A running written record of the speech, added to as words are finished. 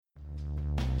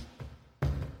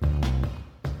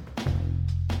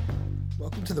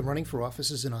Welcome to the Running for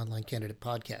Office as an Online Candidate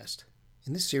podcast.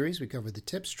 In this series, we cover the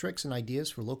tips, tricks, and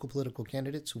ideas for local political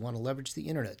candidates who want to leverage the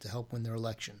internet to help win their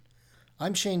election.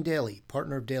 I'm Shane Daly,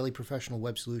 partner of Daly Professional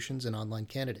Web Solutions and online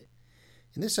candidate.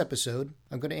 In this episode,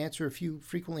 I'm going to answer a few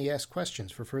frequently asked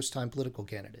questions for first-time political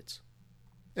candidates.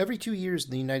 Every 2 years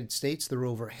in the United States, there are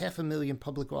over 500,000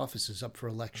 public offices up for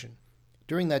election.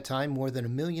 During that time, more than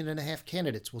 1.5 million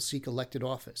candidates will seek elected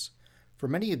office. For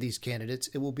many of these candidates,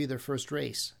 it will be their first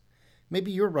race. Maybe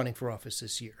you're running for office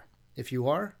this year. If you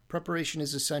are, preparation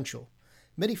is essential.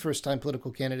 Many first-time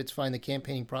political candidates find the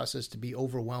campaigning process to be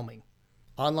overwhelming.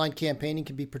 Online campaigning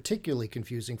can be particularly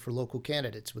confusing for local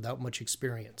candidates without much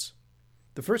experience.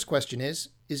 The first question is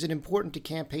it important to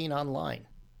campaign online?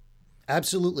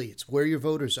 Absolutely, it's where your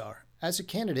voters are. As a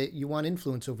candidate, you want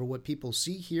influence over what people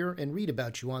see, hear, and read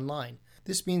about you online.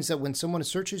 This means that when someone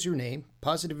searches your name,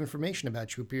 positive information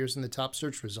about you appears in the top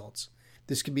search results.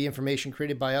 This can be information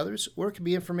created by others, or it can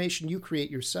be information you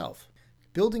create yourself.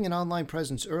 Building an online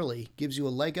presence early gives you a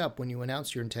leg up when you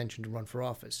announce your intention to run for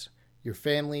office. Your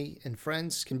family and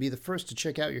friends can be the first to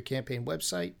check out your campaign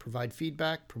website, provide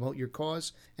feedback, promote your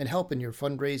cause, and help in your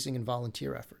fundraising and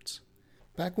volunteer efforts.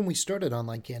 Back when we started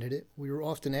Online Candidate, we were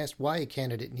often asked why a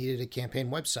candidate needed a campaign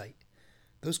website.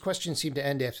 Those questions seemed to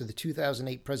end after the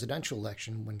 2008 presidential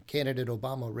election when candidate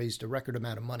Obama raised a record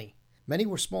amount of money. Many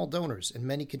were small donors, and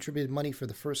many contributed money for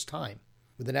the first time,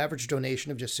 with an average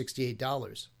donation of just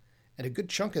 $68, and a good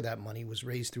chunk of that money was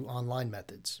raised through online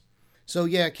methods. So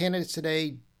candidates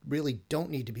today really don't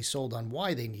need to be sold on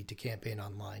why they need to campaign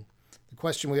online. The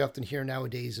question we often hear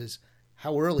nowadays is,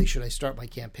 how early should I start my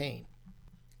campaign?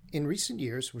 In recent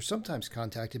years, we're sometimes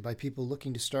contacted by people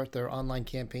looking to start their online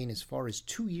campaign as far as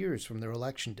 2 years from their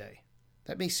election day.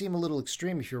 That may seem a little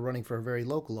extreme if you're running for a very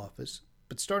local office,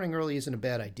 but starting early isn't a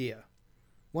bad idea.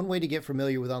 One way to get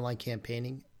familiar with online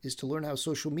campaigning is to learn how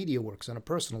social media works on a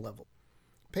personal level.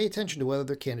 Pay attention to what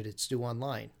other candidates do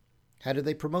online. How do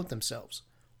they promote themselves?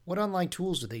 What online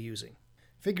tools are they using?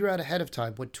 Figure out ahead of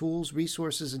time what tools,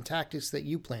 resources, and tactics that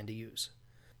you plan to use.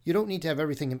 You don't need to have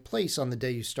everything in place on the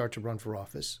day you start to run for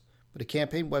office, but a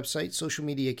campaign website, social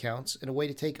media accounts, and a way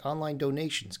to take online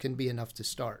donations can be enough to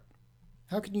start.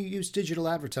 How can you use digital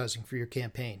advertising for your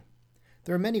campaign?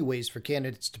 There are many ways for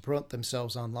candidates to promote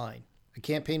themselves online. A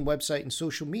campaign website and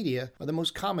social media are the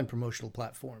most common promotional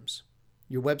platforms.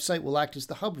 Your website will act as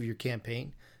the hub of your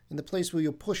campaign and the place where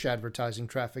you'll push advertising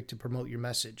traffic to promote your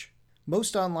message.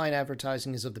 Most online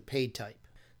advertising is of the paid type.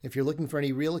 If you're looking for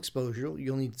any real exposure,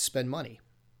 you'll need to spend money.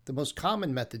 The most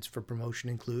common methods for promotion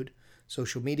include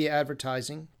social media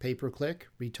advertising, pay-per-click,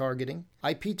 retargeting,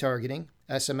 IP targeting,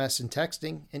 SMS and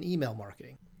texting, and email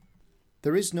marketing.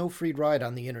 There is no free ride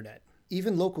on the internet.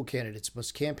 Even local candidates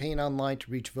must campaign online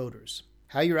to reach voters.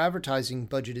 How your advertising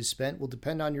budget is spent will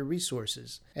depend on your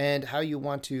resources and how you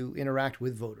want to interact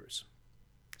with voters.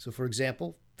 So, for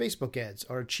example, Facebook ads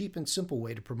are a cheap and simple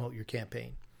way to promote your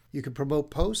campaign. You can promote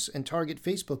posts and target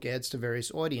Facebook ads to various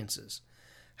audiences.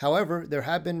 However, there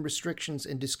have been restrictions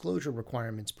and disclosure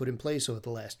requirements put in place over the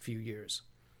last few years.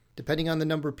 Depending on the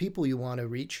number of people you want to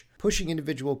reach, pushing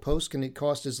individual posts can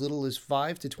cost as little as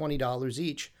 $5 to $20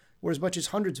 each, or as much as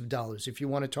hundreds of dollars if you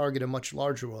want to target a much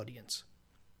larger audience.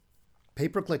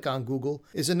 Pay-per-click on Google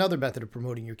is another method of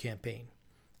promoting your campaign.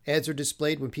 Ads are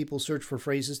displayed when people search for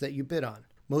phrases that you bid on.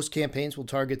 Most campaigns will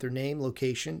target their name,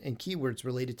 location, and keywords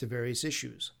related to various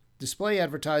issues. Display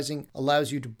advertising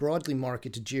allows you to broadly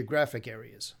market to geographic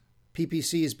areas.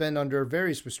 PPC has been under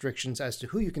various restrictions as to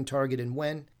who you can target and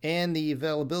when, and the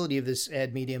availability of this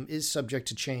ad medium is subject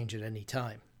to change at any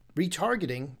time.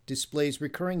 Retargeting displays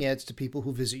recurring ads to people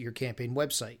who visit your campaign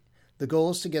website. The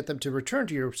goal is to get them to return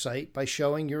to your site by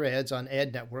showing your ads on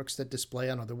ad networks that display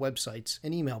on other websites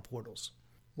and email portals.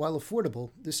 While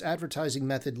affordable, this advertising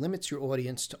method limits your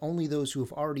audience to only those who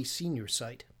have already seen your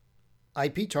site.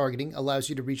 IP targeting allows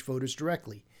you to reach voters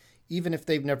directly, even if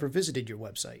they've never visited your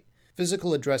website.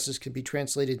 Physical addresses can be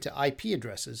translated to IP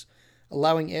addresses,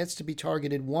 allowing ads to be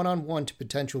targeted one-on-one to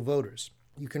potential voters.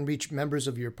 You can reach members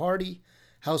of your party,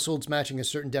 households matching a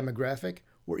certain demographic,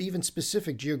 or even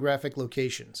specific geographic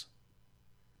locations.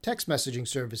 Text messaging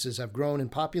services have grown in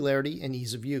popularity and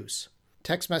ease of use.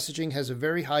 Text messaging has a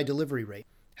very high delivery rate.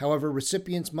 However,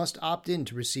 recipients must opt in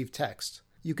to receive text.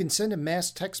 You can send a mass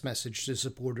text message to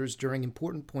supporters during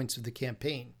important points of the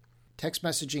campaign. Text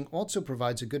messaging also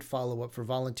provides a good follow-up for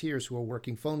volunteers who are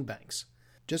working phone banks.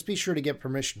 Just be sure to get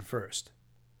permission first.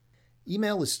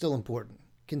 Email is still important.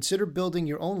 Consider building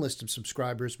your own list of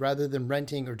subscribers rather than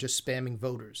renting or just spamming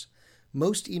voters.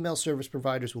 Most email service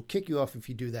providers will kick you off if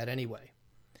you do that anyway.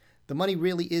 The money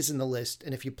really is in the list,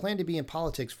 and if you plan to be in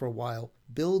politics for a while,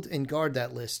 build and guard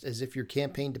that list as if your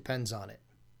campaign depends on it.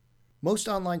 Most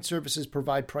online services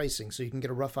provide pricing so you can get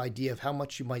a rough idea of how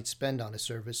much you might spend on a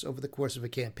service over the course of a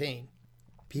campaign.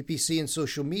 PPC and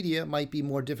social media might be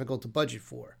more difficult to budget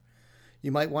for.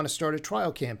 You might want to start a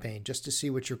trial campaign just to see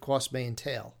what your costs may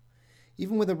entail.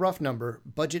 Even with a rough number,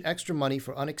 budget extra money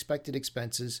for unexpected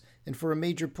expenses and for a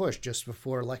major push just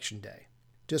before Election Day.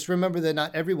 Just remember that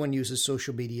not everyone uses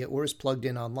social media or is plugged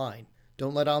in online.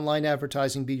 Don't let online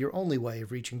advertising be your only way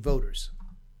of reaching voters.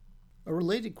 A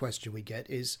related question we get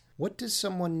is, what does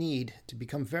someone need to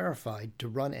become verified to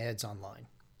run ads online?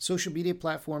 Social media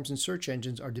platforms and search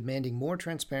engines are demanding more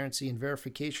transparency and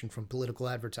verification from political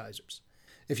advertisers.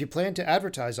 If you plan to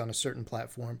advertise on a certain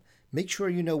platform, make sure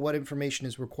you know what information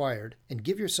is required and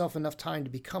give yourself enough time to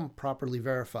become properly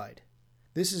verified.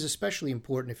 This is especially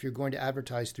important if you're going to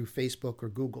advertise through Facebook or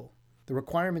Google. The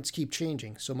requirements keep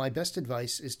changing, so my best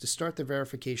advice is to start the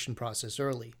verification process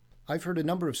early. I've heard a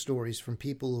number of stories from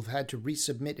people who've had to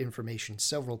resubmit information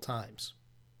several times.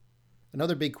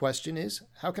 Another big question is,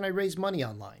 how can I raise money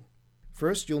online?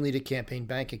 First, you'll need a campaign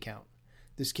bank account.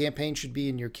 This campaign should be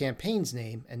in your campaign's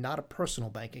name and not a personal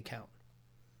bank account.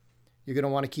 You're going to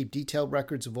want to keep detailed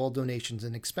records of all donations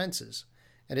and expenses,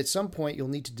 and at some point you'll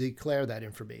need to declare that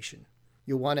information.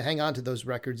 You'll want to hang on to those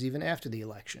records even after the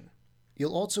election.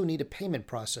 You'll also need a payment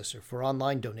processor for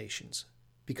online donations.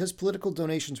 Because political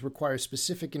donations require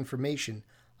specific information,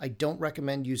 I don't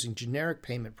recommend using generic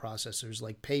payment processors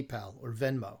like PayPal or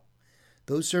Venmo.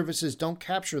 Those services don't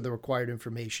capture the required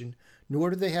information,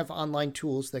 nor do they have online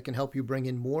tools that can help you bring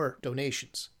in more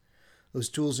donations. Those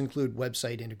tools include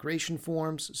website integration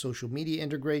forms, social media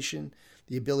integration,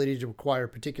 the ability to require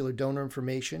particular donor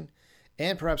information,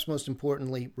 and perhaps most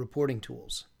importantly, reporting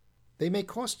tools. They may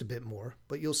cost a bit more,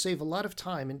 but you'll save a lot of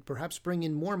time and perhaps bring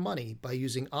in more money by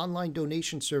using online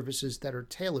donation services that are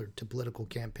tailored to political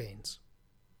campaigns.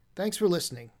 Thanks for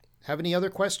listening. Have any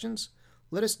other questions?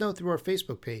 Let us know through our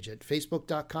Facebook page at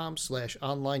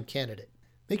facebook.com/onlinecandidate.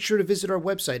 Make sure to visit our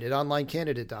website at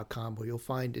onlinecandidate.com, where you'll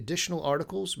find additional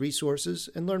articles, resources,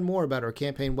 and learn more about our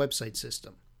campaign website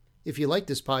system. If you like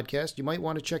this podcast, you might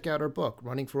want to check out our book,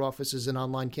 Running for Office as an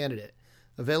Online Candidate,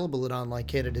 available at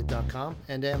onlinecandidate.com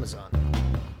and Amazon.